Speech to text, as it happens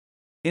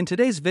In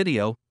today's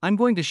video, I'm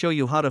going to show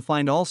you how to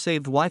find all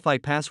saved Wi-Fi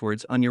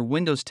passwords on your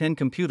Windows 10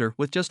 computer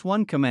with just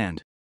one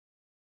command.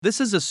 This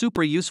is a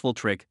super useful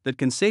trick that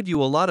can save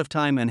you a lot of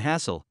time and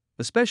hassle,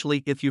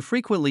 especially if you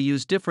frequently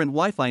use different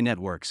Wi-Fi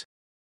networks.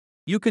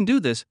 You can do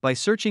this by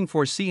searching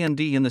for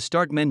CMD in the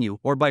Start menu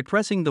or by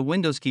pressing the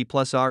Windows key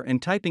 +R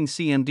and typing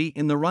CMD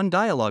in the Run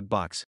dialog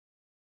box.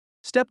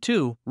 Step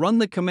 2. Run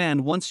the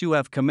command. Once you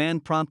have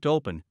command prompt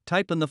open,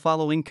 type in the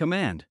following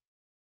command.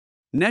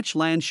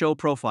 netLAN show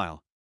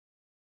profile.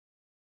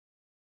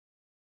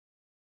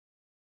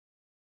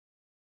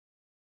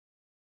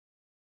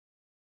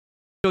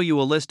 Show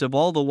you a list of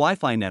all the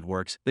Wi-Fi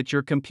networks that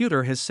your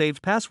computer has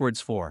saved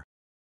passwords for.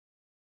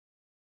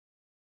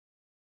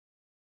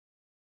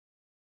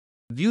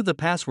 View the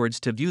passwords.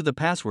 To view the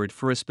password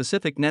for a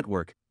specific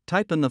network,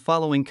 type in the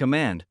following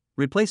command,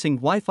 replacing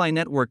Wi-Fi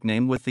network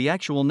name with the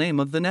actual name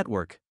of the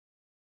network.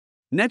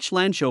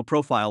 netLAN show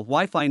profile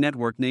Wi-Fi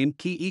network name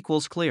key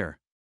equals clear.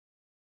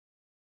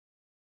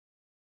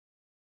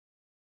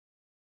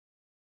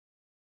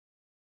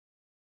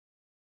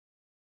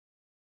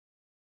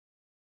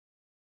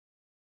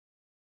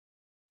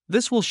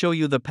 This will show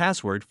you the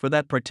password for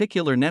that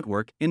particular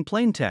network in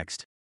plain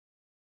text.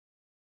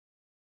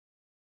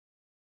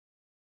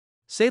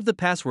 Save the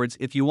passwords.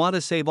 If you want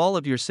to save all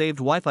of your saved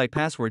Wi-Fi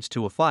passwords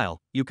to a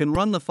file, you can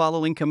run the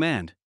following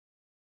command.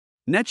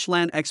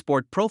 netLAN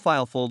export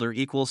profile folder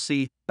equals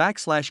C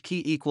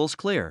 \key equals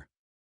clear.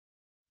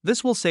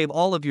 This will save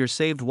all of your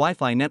saved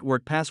Wi-Fi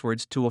network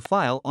passwords to a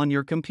file on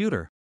your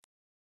computer.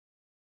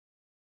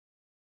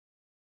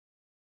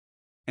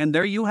 And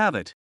there you have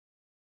it.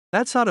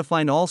 That's how to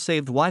find all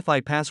saved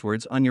Wi-Fi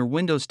passwords on your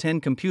Windows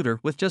 10 computer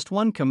with just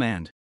one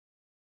command.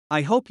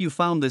 I hope you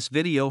found this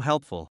video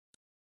helpful.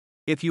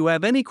 If you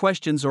have any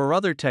questions or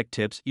other tech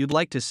tips you'd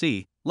like to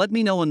see, let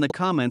me know in the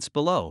comments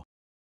below.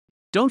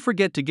 Don't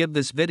forget to give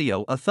this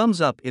video a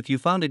thumbs up if you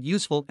found it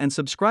useful and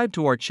subscribe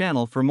to our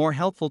channel for more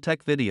helpful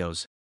tech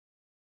videos.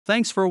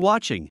 Thanks for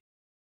watching.